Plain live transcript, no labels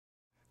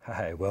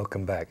Hi,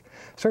 welcome back.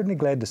 Certainly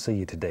glad to see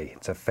you today.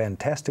 It's a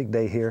fantastic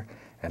day here,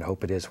 and I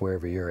hope it is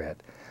wherever you're at.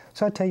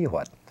 So I tell you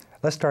what,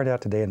 let's start out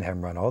today and have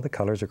them run all the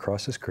colors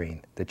across the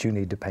screen that you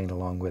need to paint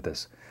along with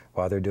us.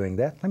 While they're doing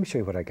that, let me show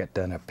you what I got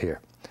done up here.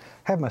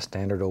 I have my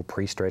standard old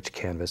pre-stretched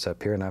canvas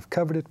up here, and I've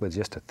covered it with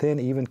just a thin,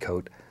 even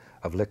coat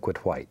of liquid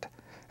white.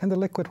 And the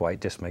liquid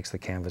white just makes the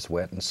canvas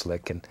wet and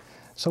slick, and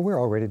so we're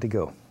all ready to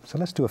go. So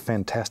let's do a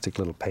fantastic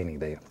little painting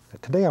there.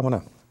 Today I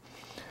want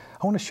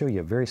to show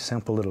you a very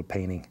simple little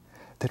painting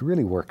that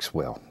really works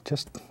well.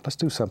 Let's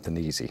do something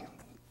easy.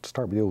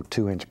 Start with the old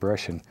 2-inch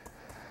brush, and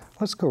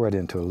let's go right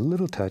into a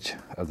little touch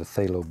of the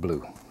phthalo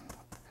blue.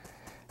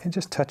 And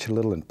just touch a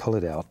little and pull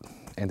it out,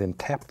 and then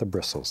tap the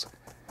bristles.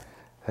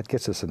 That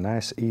gets us a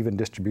nice even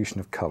distribution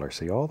of color,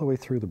 see, all the way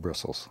through the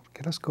bristles.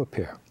 Okay, let's go up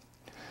here.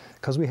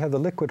 Because we have the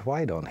liquid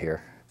white on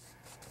here,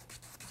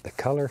 the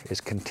color is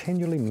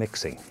continually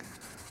mixing.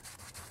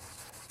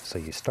 So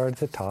you start at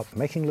the top,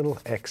 making little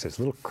X's,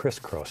 little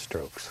crisscross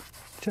strokes,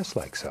 just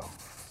like so.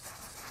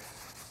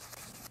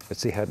 But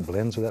see how it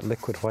blends with that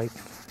liquid white?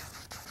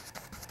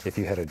 If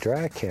you had a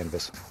dry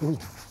canvas,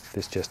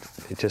 it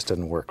just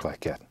doesn't work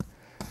like that.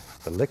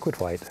 The liquid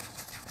white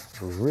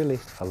really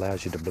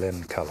allows you to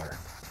blend color.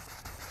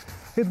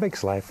 It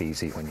makes life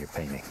easy when you're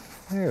painting.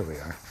 There we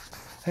are.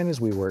 And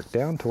as we work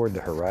down toward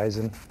the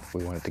horizon,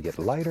 we want it to get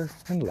lighter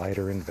and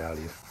lighter in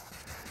value.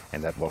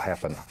 And that will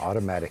happen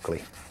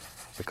automatically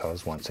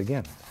because, once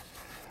again,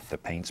 the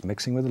paint's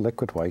mixing with the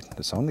liquid white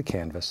that's on the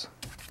canvas,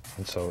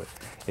 and so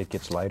it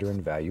gets lighter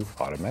in value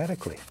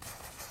automatically.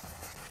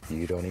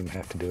 You don't even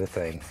have to do a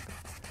thing.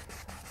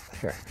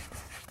 There.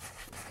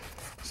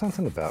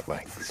 Something about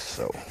like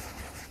so.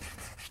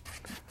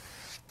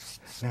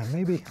 Now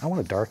maybe I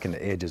want to darken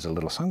the edges a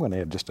little, so I'm going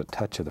to add just a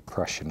touch of the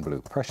Prussian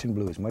blue. Prussian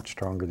blue is much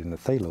stronger than the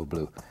phthalo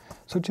blue,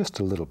 so just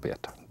a little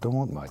bit. Don't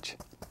want much.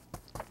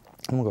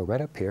 I'm going to go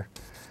right up here,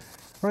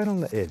 right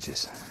on the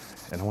edges,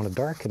 and I want to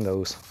darken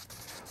those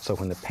so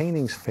when the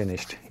painting's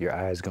finished, your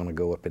eye is going to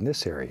go up in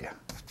this area.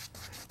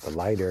 The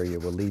light area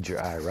will lead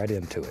your eye right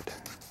into it.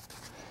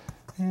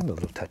 And a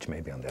little touch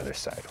maybe on the other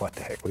side. What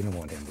the heck, we don't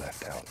want him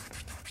left out.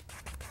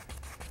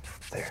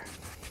 There.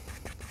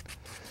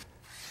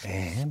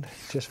 And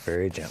just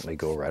very gently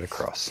go right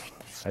across.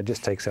 That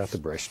just takes out the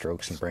brush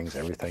strokes and brings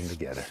everything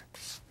together.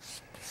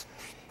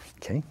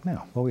 Okay,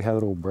 now, while we have a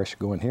little brush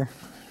going here,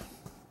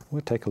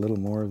 we'll take a little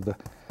more of the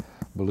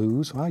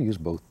blues. I'll use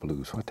both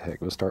blues. What the heck,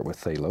 we'll start with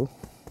phthalo,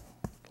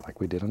 like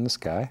we did on the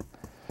sky.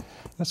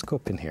 Let's go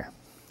up in here.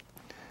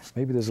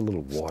 Maybe there's a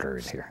little water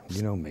in here.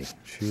 You know me.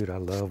 Shoot, I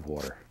love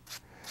water.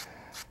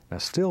 Now,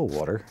 still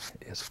water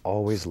is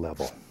always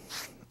level.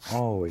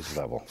 Always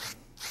level.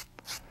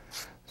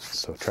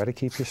 So try to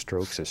keep your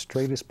strokes as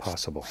straight as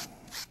possible.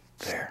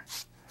 There.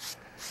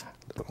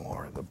 A little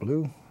more of the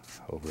blue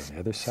over on the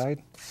other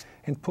side.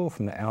 And pull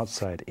from the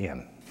outside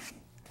in.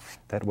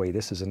 That way,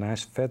 this is a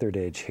nice feathered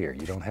edge here.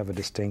 You don't have a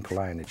distinct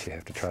line that you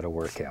have to try to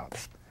work out.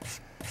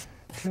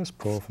 Just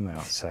pull from the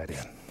outside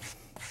in.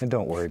 And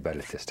don't worry about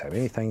it this time.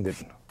 Anything that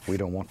we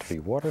don't want to be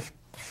water,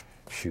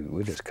 shoot,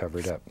 we'll just cover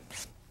it up.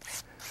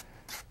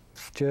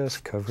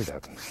 Just cover it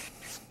up.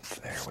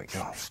 There we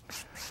go.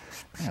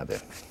 Now then,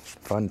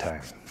 fun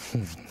time.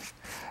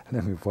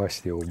 Let me wash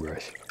the old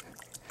brush.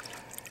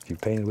 If you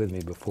painted with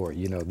me before,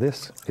 you know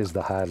this is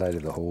the highlight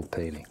of the whole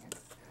painting.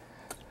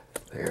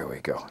 There we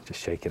go. Just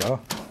shake it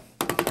off.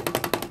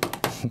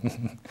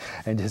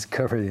 And just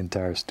cover the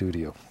entire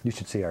studio. You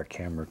should see our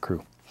camera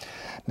crew.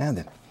 Now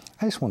then,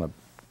 I just want to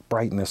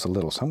brighten this a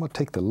little, so I'm going to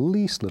take the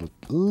least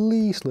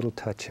little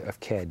touch of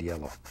cad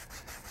yellow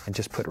and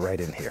just put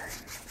right in here.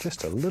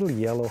 Just a little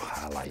yellow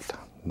highlight.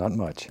 Not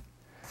much.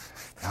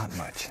 Not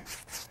much.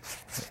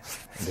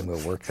 And then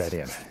we'll work that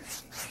in.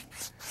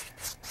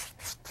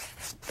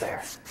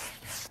 There.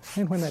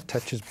 And when that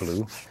touches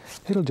blue,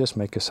 it'll just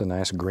make us a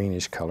nice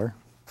greenish color.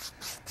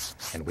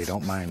 And we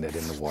don't mind that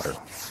in the water.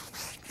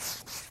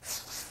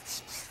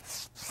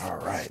 All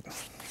right.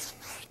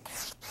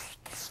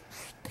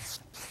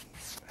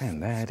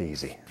 And that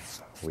easy.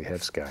 We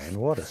have sky and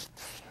water.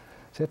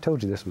 See, I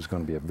told you this was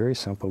going to be a very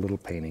simple little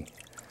painting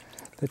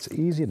that's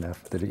easy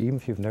enough that even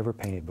if you've never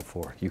painted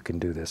before, you can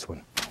do this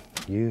one.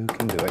 You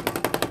can do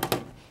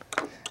it.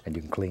 And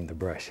you can clean the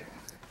brush.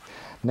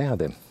 Now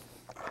then,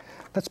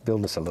 let's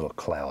build us a little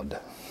cloud.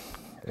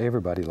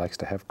 Everybody likes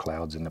to have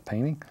clouds in the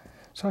painting,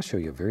 so I'll show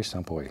you a very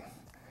simple way.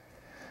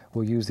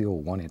 We'll use the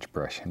old 1-inch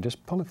brush and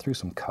just pull it through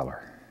some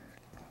color.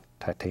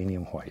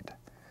 Titanium white.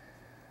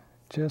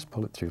 Just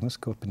pull it through. Let's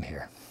go up in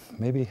here.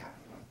 Maybe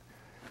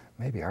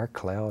our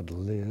cloud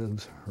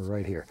lives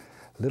right here.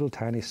 Little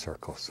tiny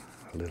circles.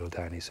 Little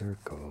tiny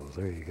circles.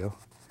 There you go.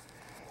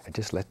 And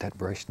just let that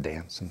brush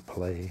dance and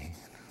play.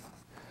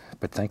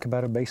 But think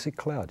about a basic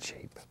cloud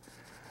shape.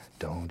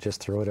 Don't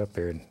just throw it up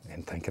there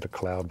and think that a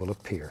cloud will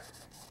appear.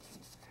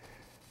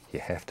 You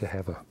have to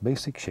have a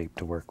basic shape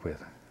to work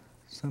with.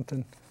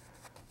 Something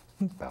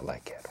about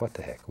like that. What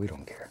the heck? We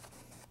don't care.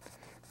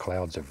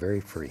 Clouds are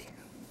very free.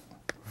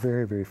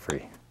 Very, very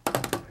free.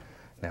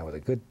 Now with a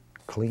good,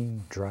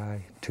 clean,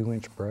 dry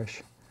 2-inch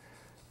brush,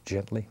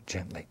 gently,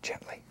 gently,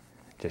 gently,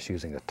 just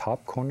using the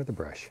top corner of the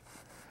brush,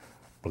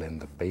 blend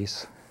the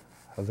base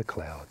of the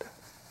cloud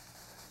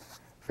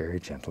very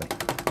gently.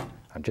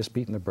 I'm just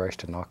beating the brush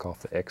to knock off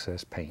the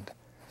excess paint.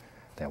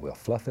 Now we'll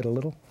fluff it a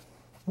little,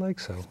 like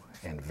so,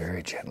 and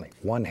very gently,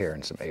 one hair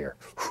and some air,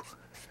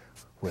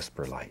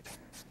 whisper light,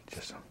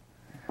 just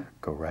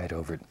go right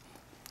over it.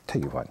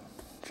 Tell you what,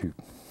 shoot,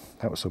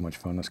 that was so much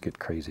fun, let's get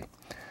crazy.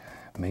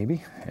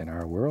 Maybe in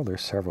our world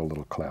there's several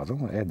little clouds. I'm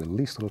going to add the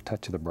least little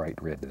touch of the bright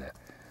red to that.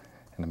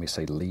 And let me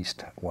say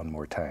least one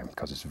more time,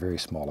 because it's a very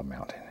small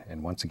amount.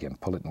 And once again,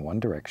 pull it in one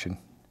direction.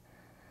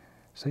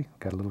 See,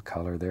 got a little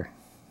color there.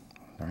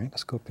 All right,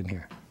 let's go up in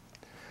here.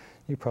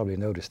 You probably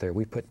noticed there,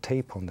 we put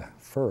tape on the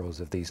furrows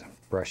of these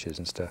brushes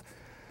and stuff,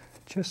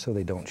 just so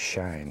they don't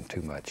shine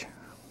too much.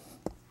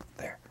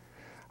 There.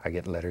 I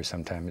get letters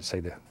sometimes that say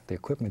the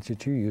equipment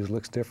that you use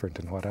looks different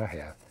than what I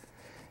have.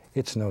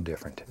 It's no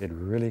different. It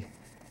really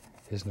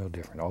is no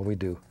different. All we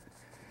do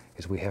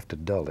is we have to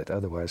dull it.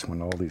 Otherwise,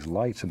 when all these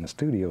lights in the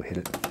studio hit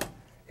it,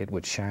 it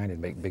would shine and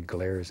make big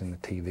glares in the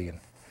TV,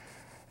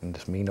 and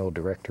this mean old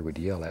director would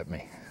yell at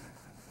me.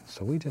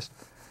 So we just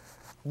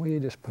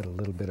put a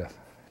little bit of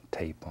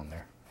tape on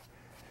there.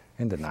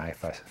 And the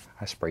knife,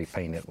 I spray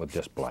paint it with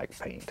just black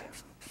paint.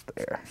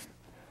 There.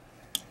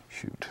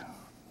 Shoot.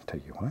 Tell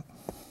you what.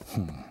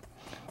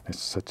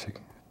 It's such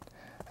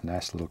a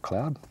nice little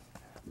cloud.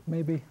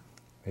 Maybe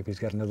he's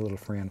got another little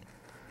friend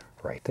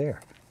right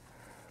there.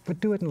 But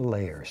do it in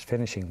layers,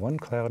 finishing one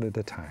cloud at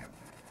a time.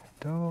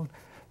 Don't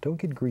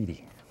get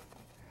greedy.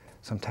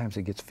 Sometimes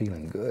it gets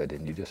feeling good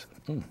and you just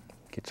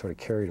get sort of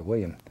carried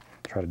away and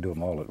try to do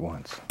them all at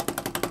once.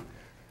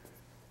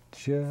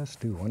 Just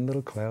do one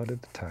little cloud at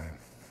a time.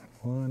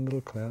 One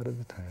little cloud at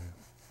a time.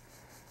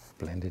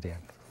 Blend it in,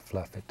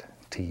 fluff it,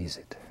 tease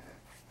it.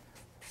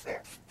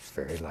 There,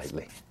 very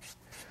lightly.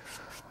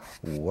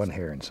 One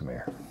hair and some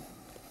air.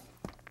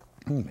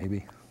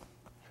 Maybe.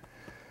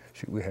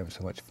 Shoot, we're having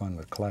so much fun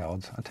with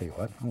clouds. I'll tell you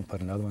what, I'm going to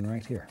put another one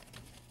right here.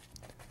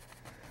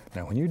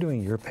 Now, when you're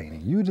doing your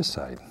painting, you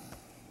decide.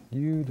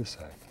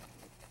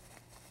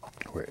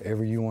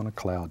 Wherever you want a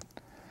cloud,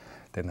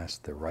 then that's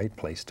the right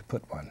place to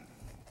put one.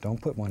 Don't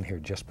put one here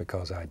just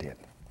because I did.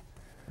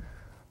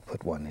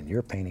 Put one in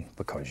your painting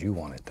because you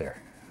want it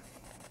there.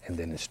 And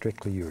then it's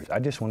strictly yours. I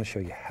just want to show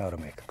you how to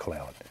make a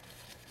cloud.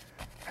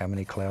 How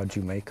many clouds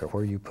you make or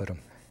where you put them,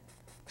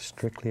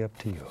 strictly up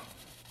to you.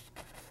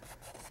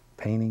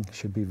 Painting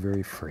should be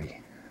very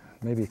free.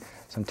 Maybe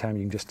sometime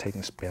you can just take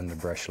and spin the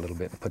brush a little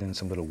bit and put in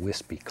some little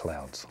wispy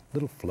clouds,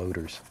 little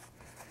floaters.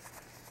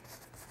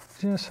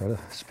 Just sort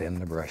of spin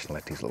the brush and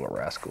let these little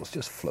rascals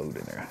just float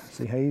in there.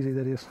 See how easy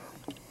that is?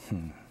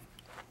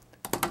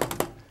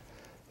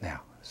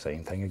 Now,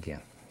 same thing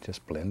again.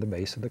 Just blend the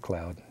base of the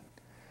cloud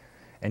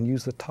and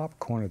use the top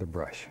corner of the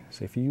brush.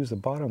 So if you use the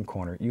bottom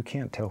corner, you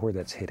can't tell where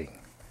that's hitting.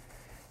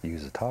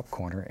 Use the top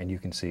corner and you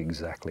can see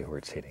exactly where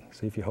it's hitting.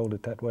 See, if you hold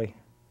it that way,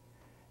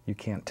 you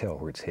can't tell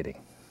where it's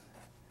hitting.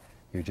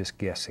 You're just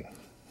guessing.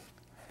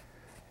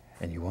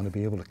 And you want to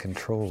be able to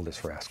control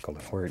this rascal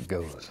and where it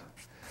goes.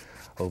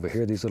 Over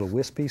here, these little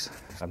wispies,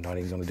 I'm not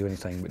even going to do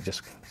anything but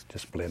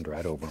just blend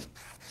right over them.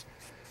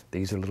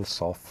 These are little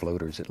soft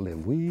floaters that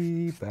live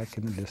way back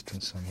in the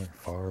distance somewhere,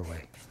 far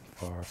away,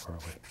 far, far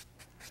away.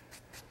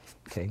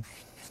 Okay.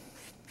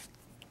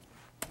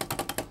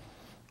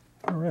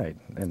 All right,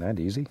 isn't that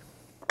easy?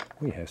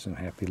 We have some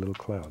happy little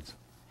clouds.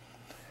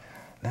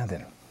 Now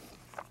then,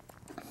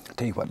 I'll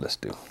tell you what let's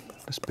do.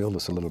 Let's build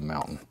us a little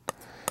mountain.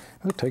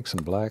 We'll take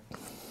some black,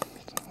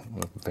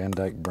 Van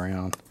Dyke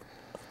brown,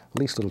 at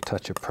least a little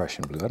touch of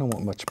Prussian blue. I don't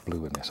want much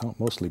blue in this. I want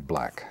mostly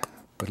black,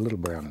 but a little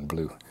brown and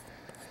blue.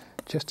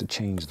 Just to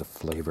change the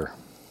flavor.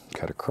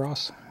 Cut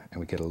across, and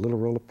we get a little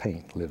roll of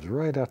paint. Lives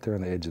right out there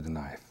on the edge of the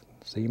knife.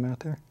 See him out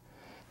there?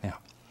 Now,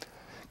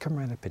 come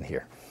right up in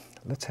here.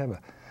 Let's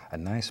have a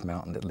nice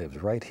mountain that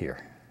lives right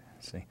here.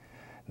 See?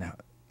 Now,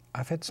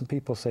 I've had some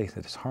people say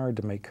that it's hard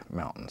to make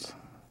mountains.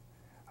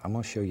 I'm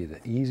going to show you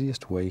the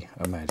easiest way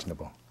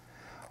imaginable.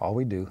 All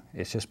we do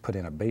is just put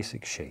in a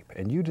basic shape,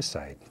 and you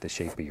decide the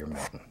shape of your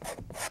mountain.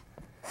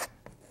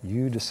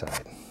 You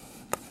decide.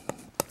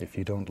 If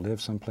you don't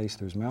live someplace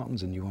there's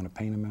mountains and you want to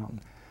paint a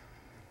mountain,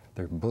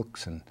 there are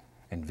books and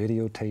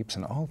videotapes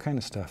and all kind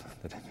of stuff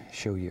that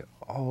show you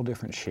all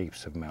different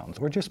shapes of mountains.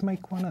 Or just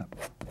make one up.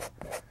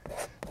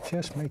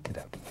 Just make it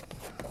up.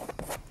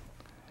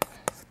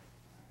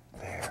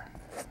 There.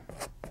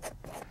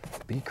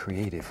 Be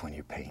creative when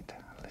you paint.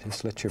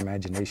 Just let your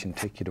imagination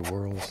take you to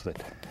worlds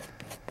that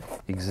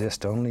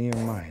exist only in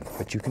your mind,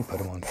 but you can put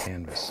them on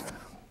canvas.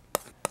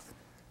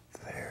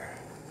 There.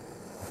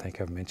 I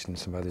think I've mentioned in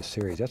some other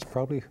series. That's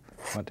probably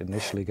what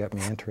initially got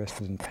me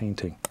interested in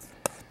painting,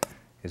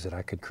 is that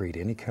I could create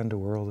any kind of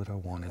world that I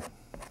wanted.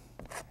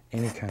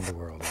 Any kind of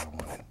world that I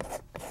wanted.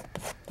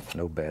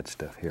 No bad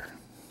stuff here.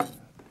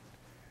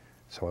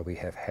 That's why we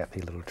have happy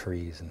little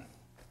trees and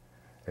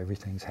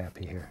everything's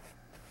happy here.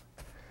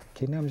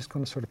 Okay, now I'm just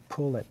going to sort of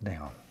pull that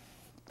down.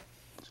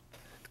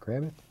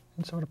 Grab it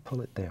and sort of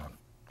pull it down,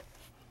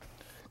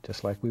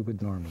 just like we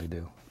would normally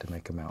do to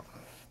make a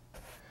mountain.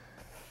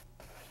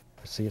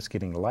 See, it's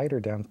getting lighter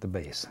down at the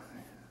base.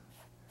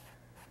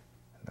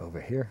 And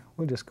over here,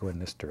 we'll just go in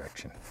this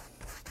direction.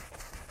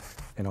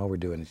 And all we're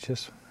doing is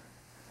just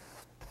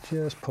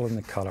pulling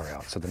the color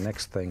out so the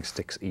next thing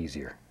sticks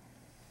easier.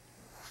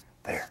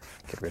 There,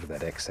 get rid of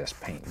that excess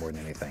paint more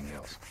than anything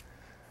else.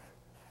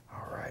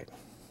 All right.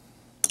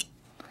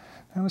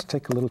 Now let's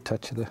take a little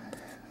touch of the,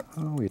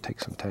 we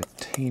take some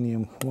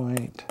titanium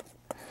white,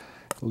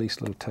 at least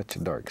a little touch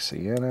of dark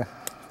sienna,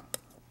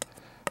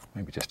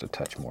 maybe just a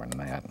touch more than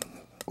that.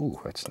 Ooh,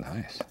 that's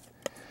nice.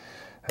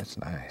 That's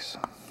nice.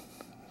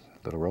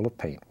 Little roll of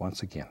paint,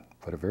 once again,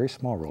 put a very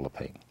small roll of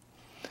paint.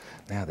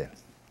 Now then,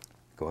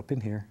 go up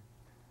in here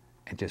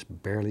and just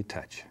barely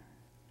touch,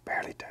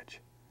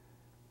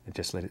 and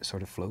just let it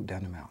sort of float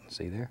down the mountain.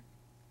 See there?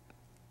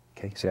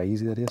 Okay, see how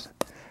easy that is?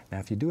 Now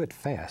if you do it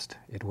fast,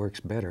 it works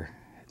better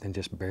than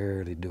just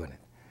barely doing it.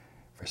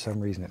 For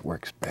some reason it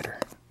works better,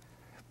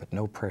 but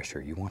no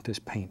pressure. You want this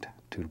paint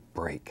to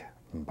break.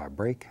 And by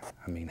break,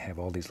 I mean have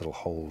all these little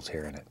holes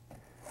here in it.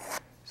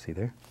 See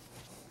there?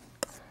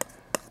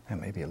 And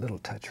maybe a little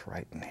touch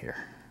right in here.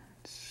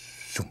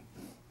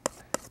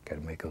 Got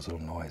to make those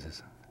little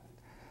noises.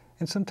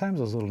 And sometimes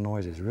those little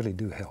noises really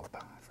do help.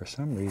 For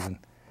some reason,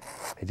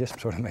 they just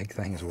sort of make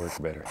things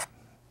work better.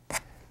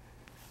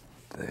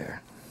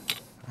 There.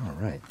 All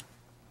right.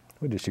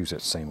 We'll just use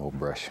that same old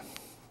brush.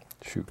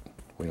 Shoot,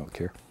 we don't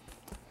care.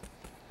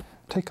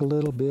 Take a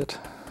little bit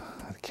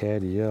of the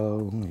cad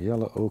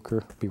yellow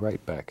ochre. Be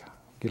right back.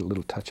 Get a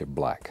little touch of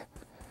black.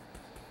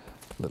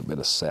 A little bit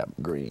of sap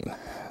green.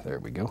 There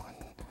we go.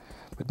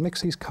 But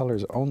mix these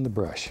colors on the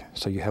brush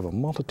so you have a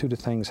multitude of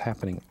things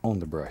happening on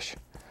the brush.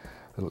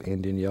 A little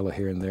Indian yellow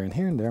here and there, and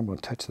here and there I'm going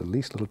to touch the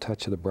least little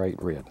touch of the bright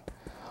red.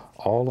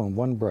 All on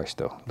one brush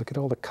though. Look at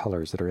all the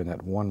colors that are in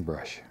that one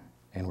brush.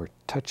 And we're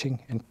touching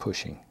and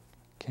pushing.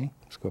 Okay,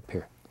 let's go up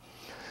here.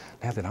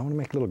 Now then, I want to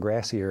make little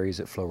grassy areas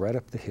that flow right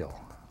up the hill.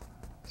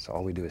 So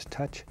all we do is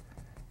touch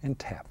and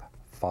tap.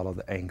 Follow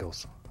the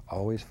angles.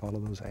 Always follow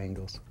those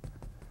angles.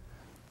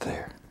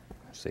 There.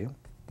 See them?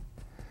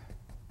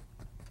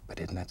 But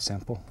isn't that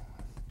simple?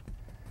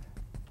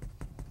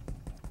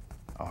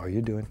 All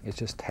you're doing is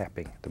just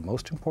tapping. The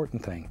most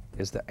important thing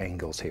is the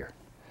angles here.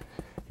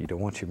 You don't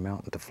want your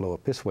mountain to flow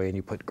up this way and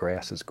you put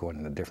grasses going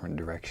in a different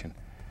direction.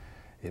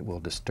 It will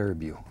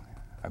disturb you.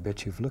 I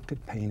bet you've looked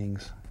at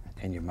paintings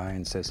and your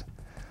mind says,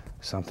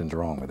 something's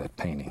wrong with that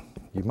painting.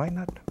 You might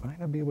not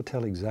be able to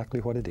tell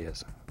exactly what it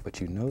is,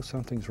 but you know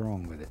something's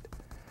wrong with it.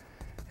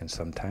 And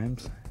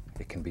sometimes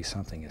it can be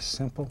something as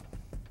simple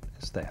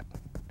as that.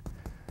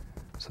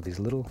 So these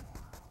little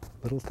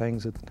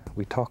things that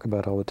we talk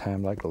about all the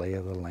time, like lay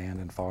of the land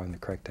and following the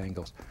correct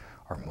angles,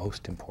 are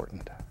most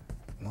important.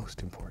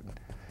 Most important.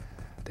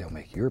 They'll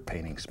make your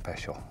painting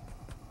special.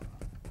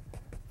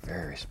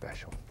 Very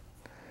special.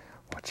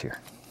 Watch here.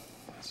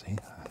 See,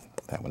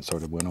 that one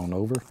sort of went on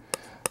over.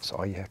 So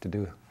all you have to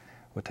do,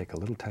 we'll take a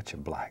little touch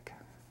of black,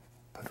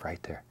 put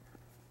right there.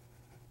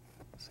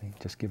 See,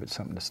 just give it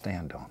something to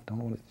stand on. Don't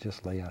want it to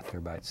just lay out there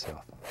by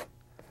itself.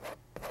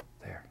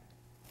 There.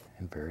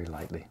 And very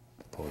lightly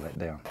pull that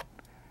down.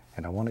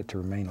 And I want it to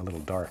remain a little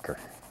darker,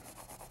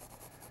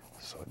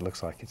 so it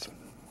looks like it's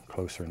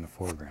closer in the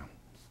foreground.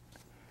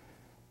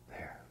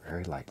 There,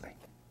 very lightly.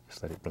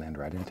 Just let it blend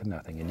right into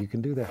nothing. And you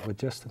can do that with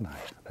just a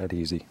knife, that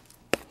easy.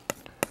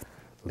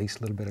 Least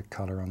a little bit of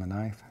color on the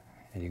knife,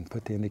 and you can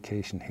put the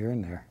indication here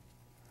and there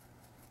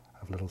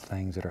of little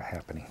things that are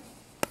happening.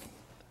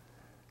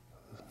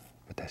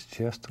 But that's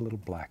just a little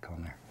black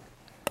on there.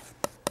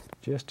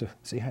 Just to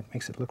see how it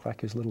makes it look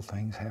like there's little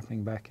things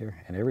happening back here.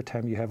 And every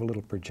time you have a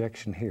little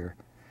projection here,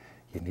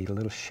 you need a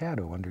little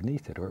shadow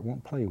underneath it or it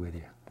won't play with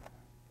you.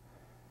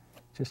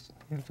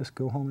 It'll just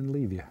go home and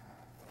leave you.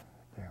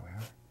 There we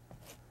are.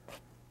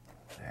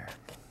 There.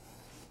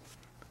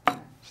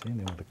 See, and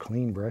then with a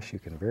clean brush, you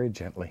can very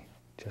gently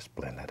just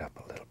blend that up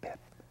a little bit.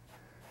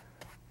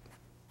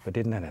 But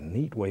isn't that a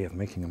neat way of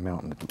making a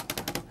mountain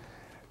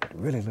that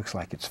really looks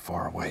like it's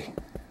far away?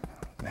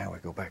 Now we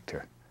go back to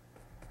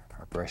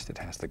our brush that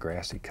has the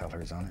grassy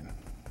colors on it.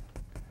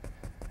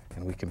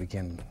 And we can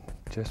begin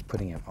just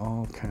putting in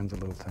all kinds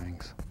of little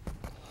things.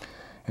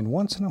 And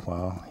once in a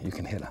while, you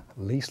can hit a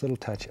least little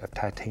touch of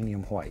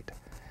titanium white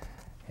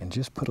and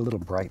just put a little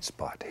bright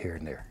spot here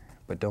and there.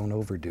 But don't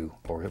overdo,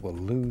 or it will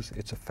lose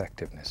its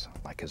effectiveness,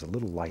 like there's a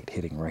little light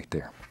hitting right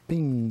there.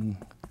 Bing!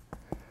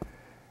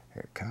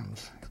 Here it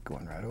comes. It's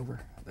going right over.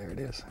 There it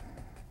is.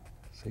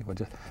 See,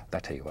 I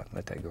tell you what,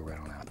 let that go right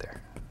on out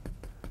there.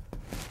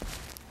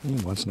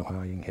 And once in a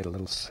while, you can hit a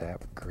little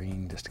sap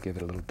green just to give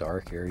it a little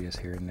dark areas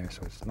here and there,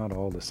 so it's not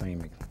all the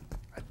same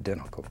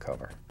identical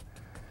color.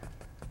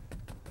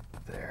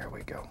 There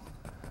we go.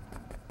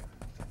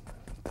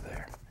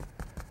 There.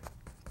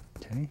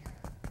 Okay.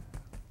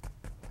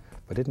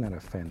 But isn't that a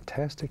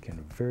fantastic and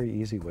very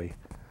easy way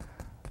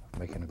of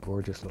making a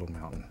gorgeous little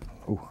mountain?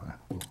 Ooh,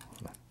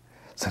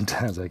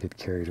 sometimes I get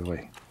carried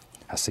away.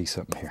 I see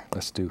something here.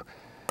 Let's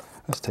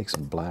take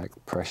some black,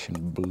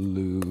 Prussian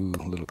blue,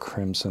 a little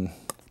crimson,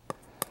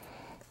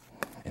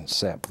 and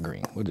sap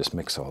green. We'll just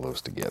mix all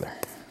those together.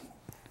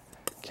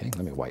 Okay,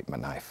 let me wipe my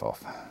knife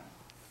off.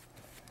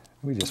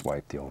 We just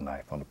wipe the old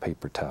knife on a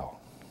paper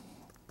towel.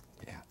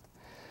 Yeah.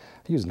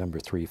 I use number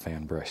 3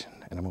 fan brush,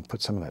 and I'm going to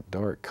put some of that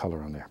dark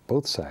color on there.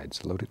 Both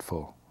sides, load it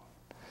full.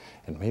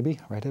 And maybe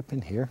right up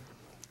in here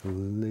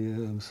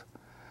lives,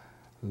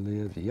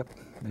 yep,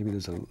 maybe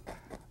there's a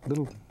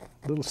little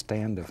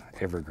stand of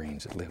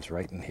evergreens that lives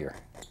right in here.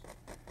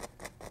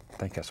 I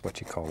think that's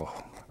what you call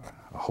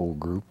a whole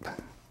group.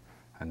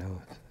 I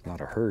know it's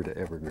not a herd of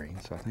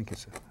evergreens, so I think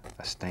it's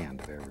a stand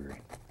of evergreen.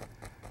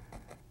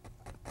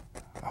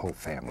 A whole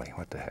family,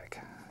 what the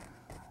heck.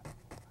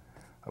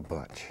 A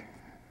bunch.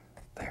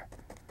 There.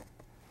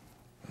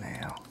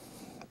 Now,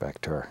 back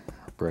to our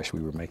brush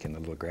we were making the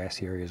little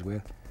grassy areas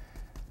with.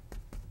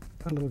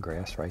 Put a little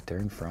grass right there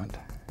in front.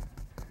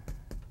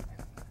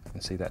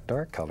 And see, that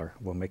dark color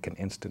will make an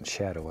instant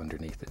shadow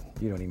underneath it.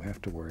 You don't even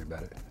have to worry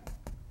about it.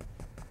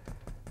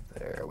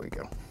 There we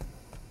go.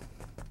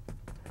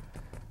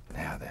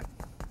 Now then,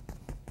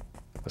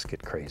 let's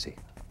get crazy.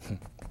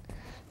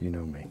 You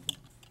know me.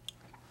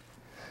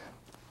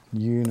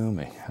 You know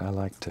me. I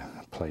like to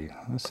play.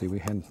 Let's see, we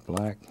had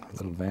black, a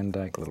little Van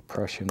Dyke, a little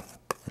Prussian.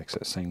 Mix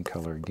that same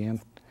color again.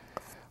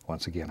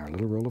 Once again, our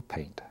little roll of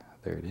paint.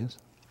 There it is.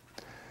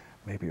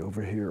 Maybe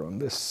over here on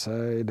this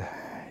side.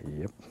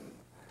 Yep.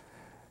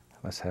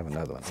 Let's have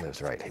another one that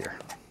lives right here.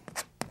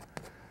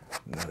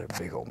 Another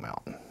big old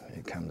mountain.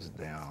 It comes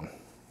down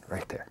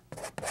right there.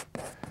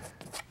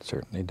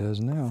 Certainly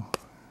does now.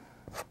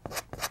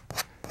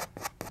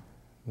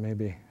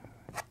 Maybe,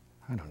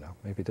 I don't know,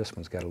 maybe this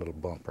one's got a little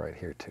bump right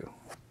here too.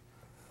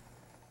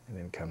 And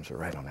then comes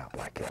right on out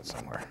like that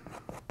somewhere.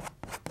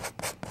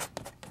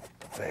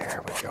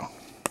 There we go.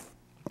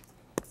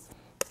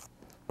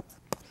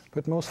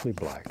 But mostly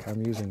black.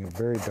 I'm using a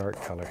very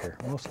dark color here,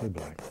 mostly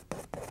black.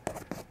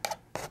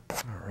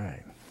 All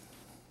right.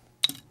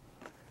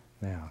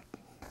 Now,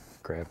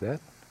 grab that,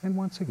 and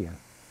once again,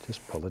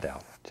 just pull it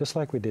out, just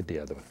like we did the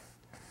other one.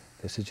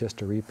 This is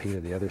just a repeat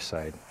of the other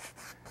side.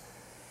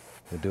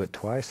 You'll do it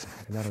twice,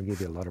 and that'll give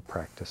you a lot of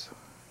practice.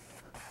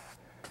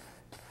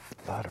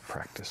 A lot of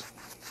practice.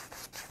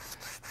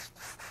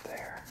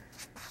 There.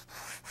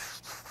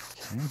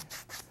 Okay.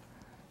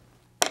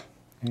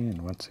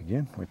 And once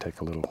again, we take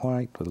a little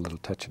white with a little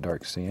touch of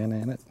dark sienna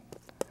in it.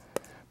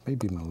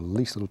 Maybe at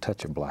least a little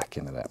touch of black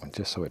into that one,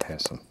 just so it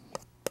has some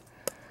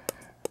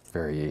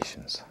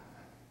variations.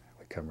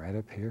 We come right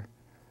up here,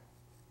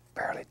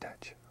 barely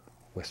touch,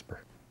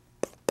 whisper.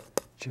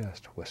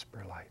 Just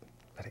whisper light.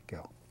 Let it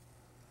go.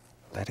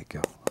 Let it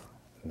go.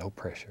 No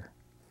pressure.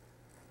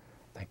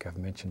 I think I've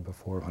mentioned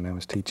before when I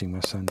was teaching my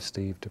son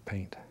Steve to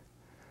paint,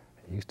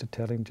 I used to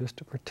tell him just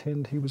to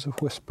pretend he was a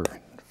whisper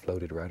and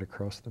floated right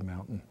across the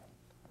mountain.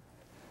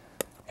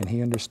 And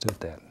he understood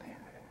that.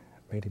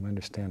 It made him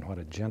understand what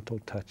a gentle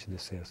touch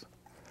this is.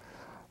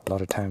 A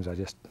lot of times I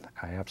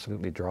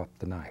absolutely drop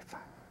the knife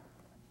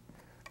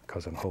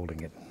because I'm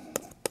holding it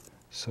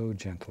so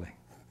gently.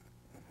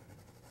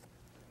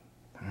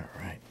 All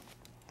right.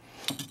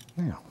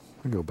 Now,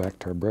 we go back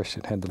to our brush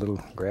that had the little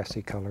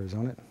grassy colors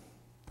on it.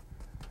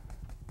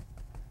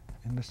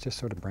 And let's just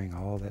sort of bring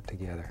all that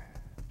together.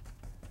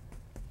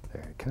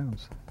 There it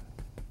comes.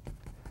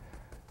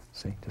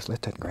 See, just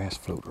let that grass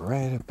float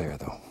right up there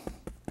though.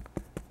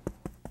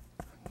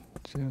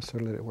 Just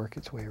sort of let it work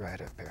its way right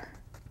up there.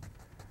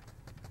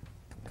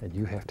 And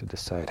you have to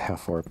decide how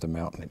far up the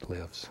mountain it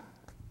lives.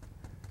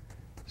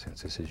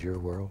 Since this is your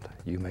world,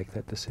 you make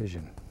that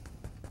decision.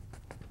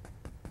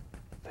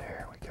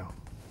 There we go.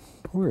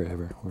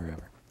 Wherever.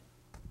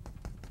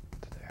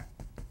 There.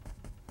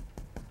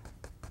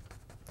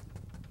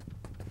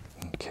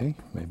 Okay,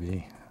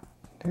 maybe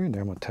here and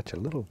there I'm going to touch a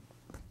little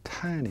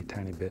tiny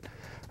bit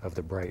of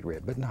the bright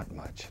red, but not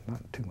much,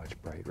 not too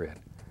much bright red.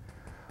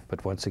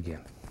 But once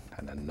again,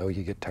 and I know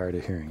you get tired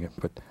of hearing it,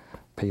 but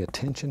pay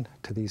attention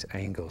to these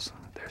angles.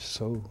 They're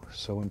so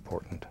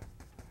important.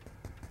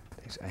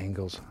 These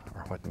angles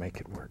are what make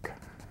it work.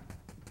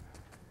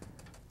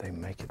 They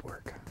make it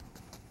work.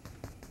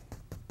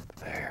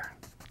 There.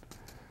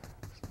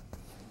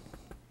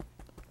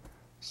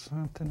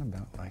 Something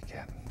about like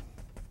that.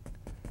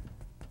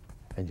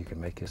 And you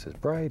can make this as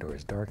bright or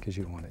as dark as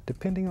you want it,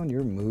 depending on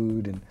your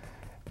mood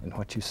and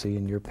what you see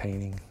in your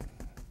painting.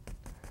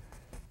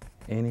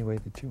 Any way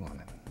that you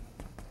want it.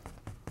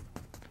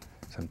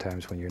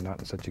 Sometimes when you're not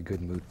in such a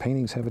good mood,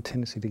 paintings have a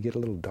tendency to get a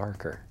little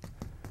darker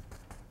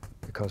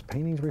because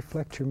paintings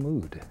reflect your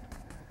mood.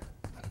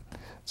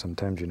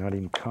 Sometimes you're not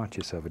even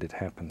conscious of it, it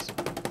happens.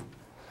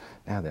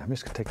 Now then, I'm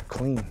just going to take a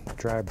clean,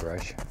 dry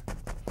brush,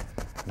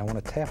 and I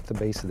want to tap the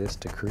base of this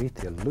to create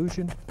the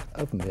illusion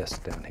of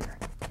mist down here.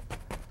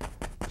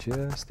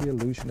 Just the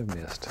illusion of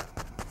mist.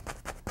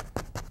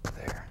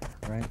 There,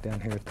 right down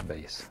here at the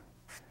base.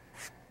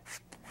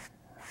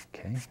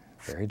 Okay,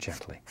 very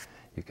gently.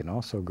 You can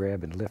also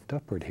grab and lift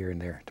upward here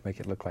and there to make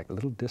it look like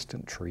little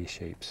distant tree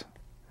shapes.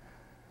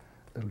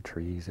 Little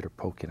trees that are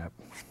poking up.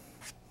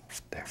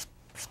 There.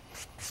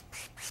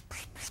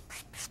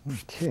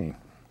 Okay.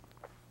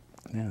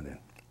 Now then,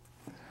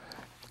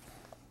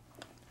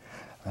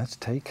 let's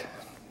take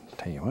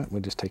Tell you what,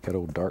 we'll just take that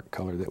old dark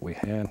color that we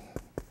had,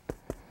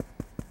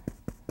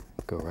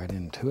 go right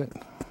into it.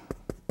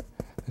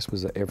 This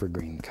was the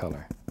evergreen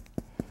color.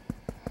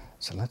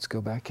 So let's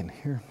go back in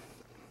here.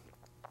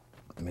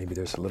 Maybe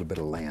there's a little bit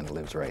of land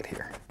lives right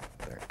here.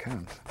 There it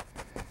comes.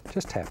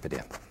 Just tap it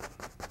in.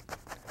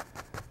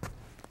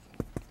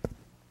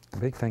 The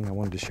big thing I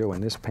wanted to show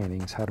in this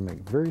painting is how to make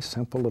very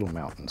simple little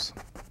mountains.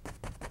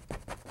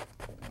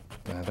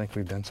 And I think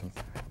we've done some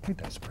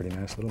pretty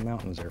nice little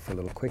mountains there for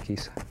little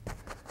quickies.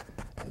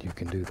 And you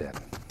can do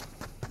that.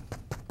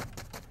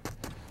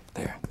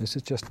 There, this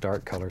is just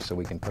dark color so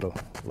we can put a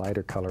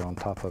lighter color on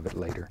top of it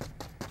later.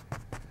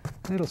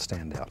 And it'll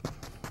stand out.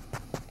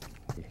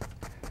 You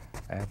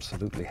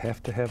absolutely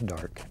have to have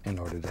dark in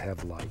order to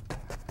have light.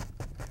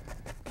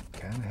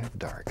 Gotta have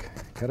dark.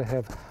 Gotta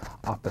have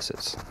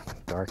opposites,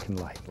 dark and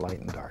light,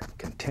 light and dark,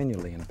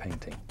 continually in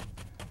painting.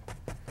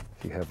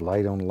 If you have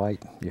light on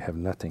light, you have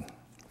nothing.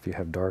 If you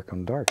have dark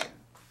on dark,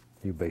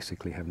 you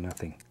basically have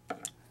nothing.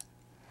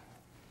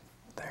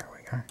 There we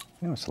are.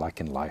 You know, it's like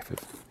in life. You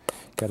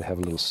gotta have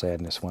a little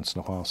sadness once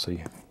in a while so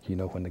you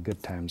know when the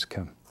good times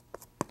come.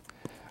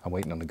 I'm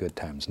waiting on the good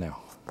times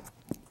now.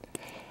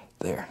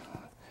 There.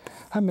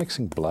 I'm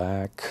mixing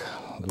black,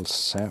 a little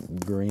sap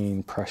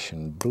green,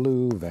 Prussian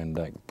blue, Van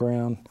Dyke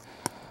brown,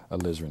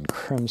 alizarin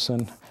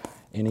crimson,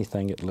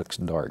 anything that looks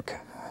dark.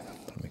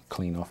 Let me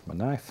clean off my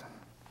knife.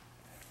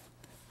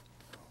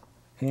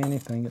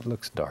 Anything that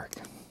looks dark.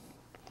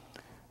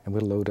 And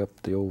we'll load up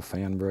the old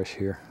fan brush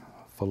here,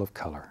 full of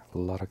color, a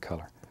lot of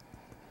color.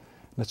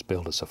 Let's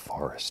build us a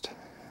forest.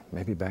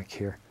 Maybe back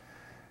here,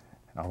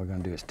 and all we're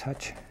going to do is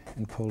touch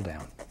and pull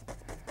down.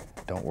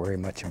 Don't worry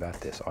much about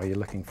this. All you're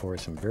looking for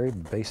is some very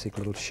basic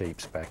little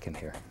shapes back in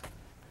here.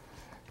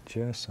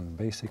 Just some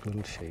basic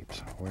little shapes,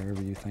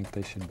 wherever you think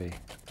they should be.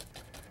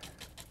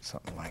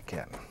 Something like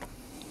that.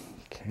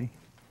 Okay.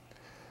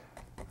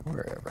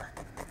 Wherever.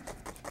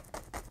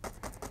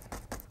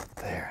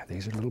 There,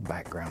 these are little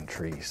background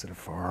trees that are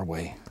far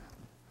away.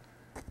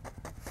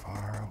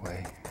 Far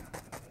away.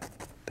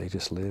 They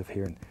just live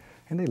here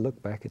and they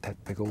look back at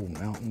that big old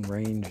mountain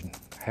range and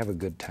have a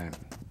good time.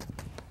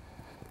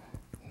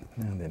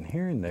 And then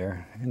here and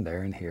there, and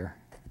there and here,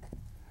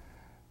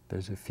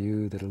 there's a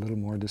few that are a little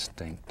more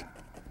distinct.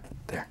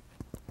 There.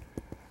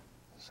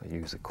 So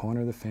use the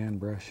corner of the fan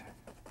brush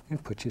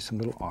and put you some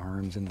little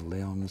arms and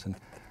limbs and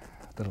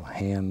little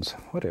hands,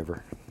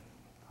 whatever.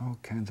 All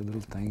kinds of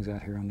little things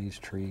out here on these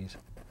trees.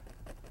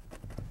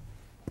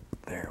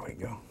 There we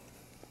go.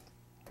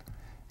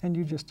 And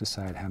you just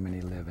decide how many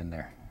live in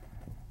there,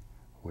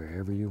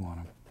 wherever you want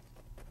them.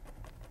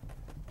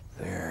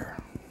 There.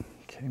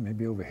 Okay,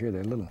 maybe over here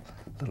they're a little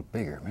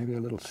bigger, maybe a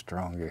little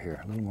stronger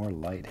here, a little more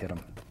light hit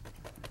them.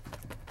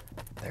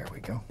 There we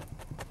go.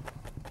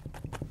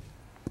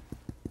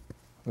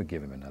 We'll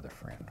give him another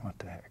friend. What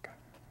the heck?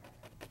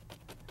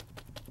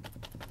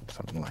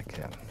 Something like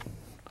that.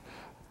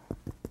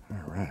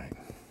 All right.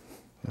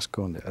 Let's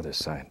go on the other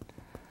side.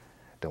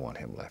 Don't want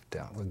him left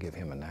out. We'll give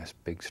him a nice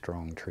big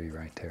strong tree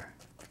right there.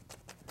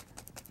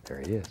 There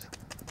he is.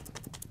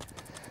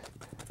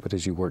 But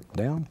as you work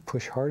down,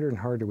 push harder and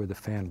harder with the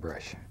fan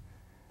brush.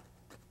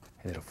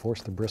 And it'll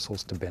force the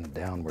bristles to bend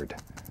downward.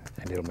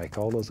 And it'll make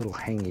all those little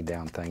hangy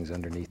down things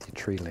underneath your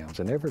tree limbs.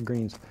 And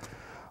evergreens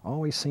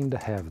always seem to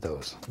have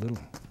those little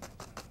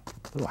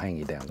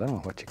hangy downs. I don't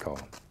know what you call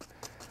them.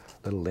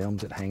 Little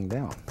limbs that hang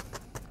down.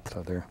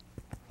 So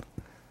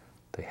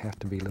they have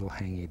to be little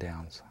hangy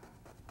downs.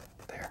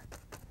 There.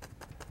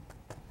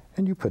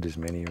 And you put as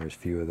many or as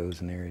few of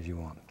those in there as you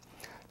want.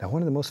 Now,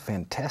 one of the most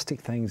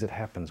fantastic things that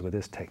happens with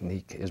this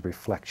technique is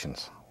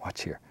reflections.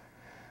 Watch here.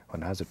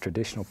 When I was a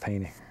traditional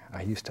painter,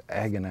 I used to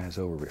agonize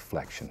over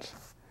reflections.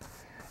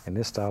 In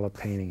this style of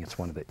painting, it's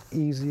one of the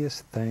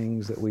easiest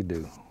things that we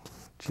do.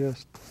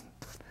 Just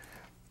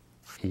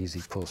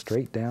easy. Pull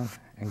straight down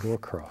and go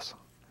across.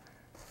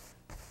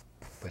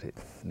 But it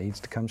needs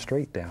to come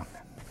straight down.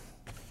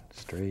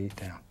 Straight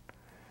down.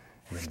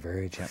 And then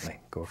very gently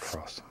go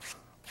across,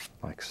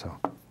 like so.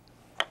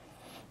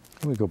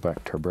 And we go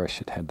back to our brush.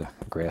 It had the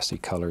grassy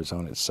colors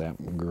on it, sap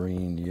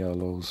green,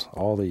 yellows,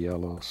 all the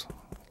yellows.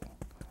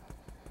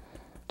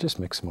 Just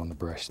mix them on the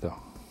brush though.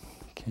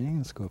 Okay,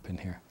 let's go up in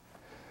here.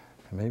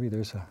 And maybe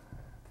there's a,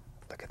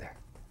 look at there.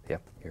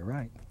 Yep, you're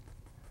right.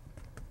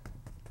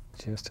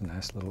 Just a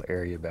nice little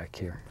area back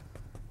here.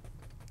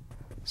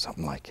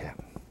 Something like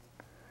that.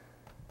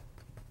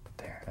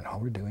 There, and all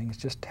we're doing is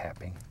just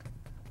tapping.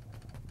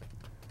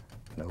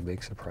 No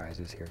big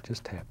surprises here,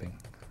 just tapping.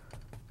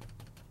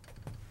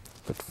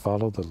 But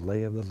follow the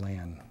lay of the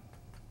land.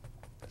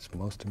 It's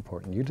most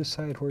important. You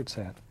decide where it's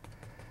at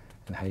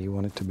and how you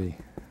want it to be.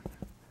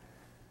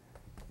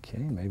 Okay,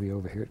 maybe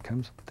over here it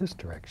comes this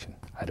direction.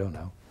 I don't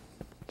know.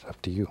 It's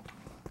up to you.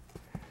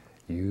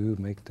 You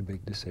make the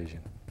big decision.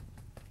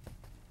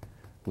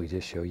 We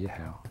just show you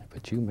how,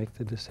 but you make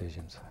the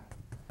decisions.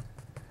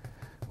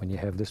 When you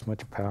have this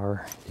much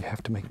power, you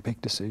have to make big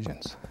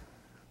decisions.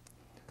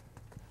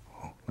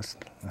 Oh,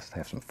 let's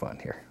have some fun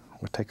here.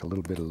 We'll take a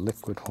little bit of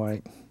liquid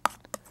white.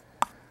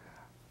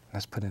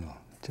 Let's put in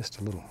just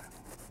a little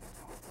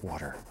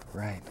water,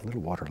 right, a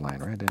little water line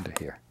right into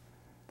here.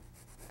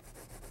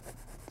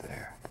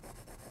 There.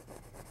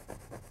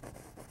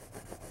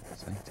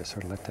 See, just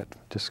sort of let that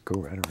just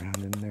go right around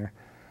in there,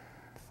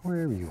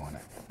 wherever you want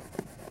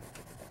it.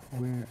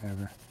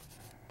 Wherever.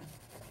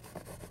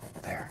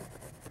 There.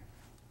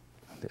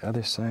 The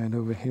other side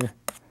over here,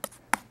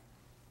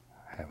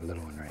 I have a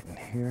little one right in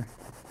here.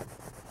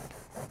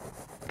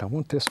 But I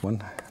want this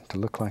one to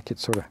look like it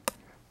sort of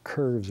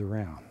curves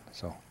around.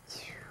 So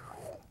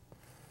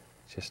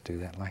just do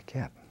that like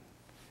that.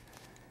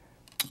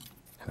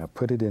 And I'll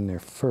put it in there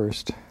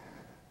first,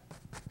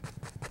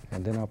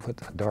 and then I'll put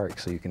the dark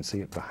so you can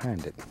see it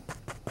behind it.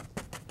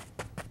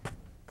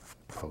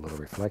 Put a little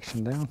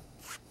reflection down,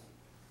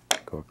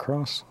 go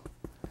across.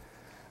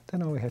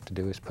 Then all we have to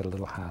do is put a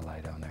little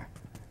highlight on there.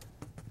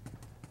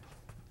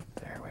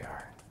 There we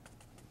are.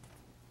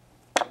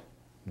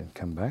 Then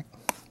come back,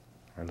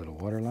 our little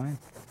water line.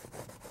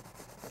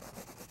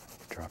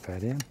 Drop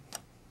that in.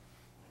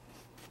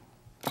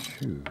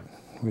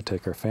 We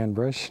take our fan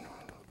brush,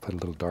 put a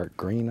little dark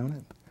green on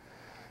it,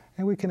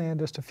 and we can add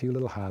just a few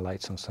little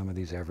highlights on some of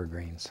these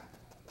evergreens.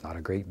 Not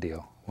a great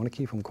deal. Want to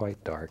keep them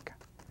quite dark.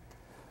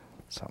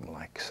 Something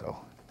like so.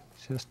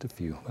 Just a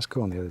few. Let's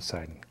go on the other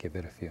side and give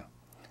it a few.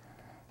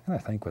 And I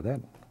think with that,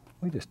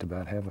 we just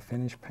about have a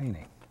finished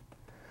painting.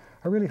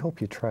 I really hope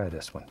you try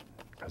this one,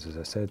 because as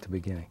I said at the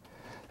beginning,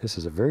 this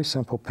is a very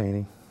simple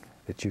painting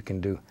that you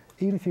can do,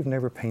 even if you've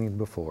never painted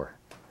before.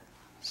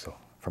 So,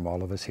 from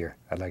all of us here,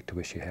 I'd like to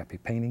wish you happy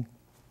painting,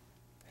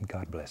 and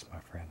God bless, my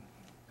friend.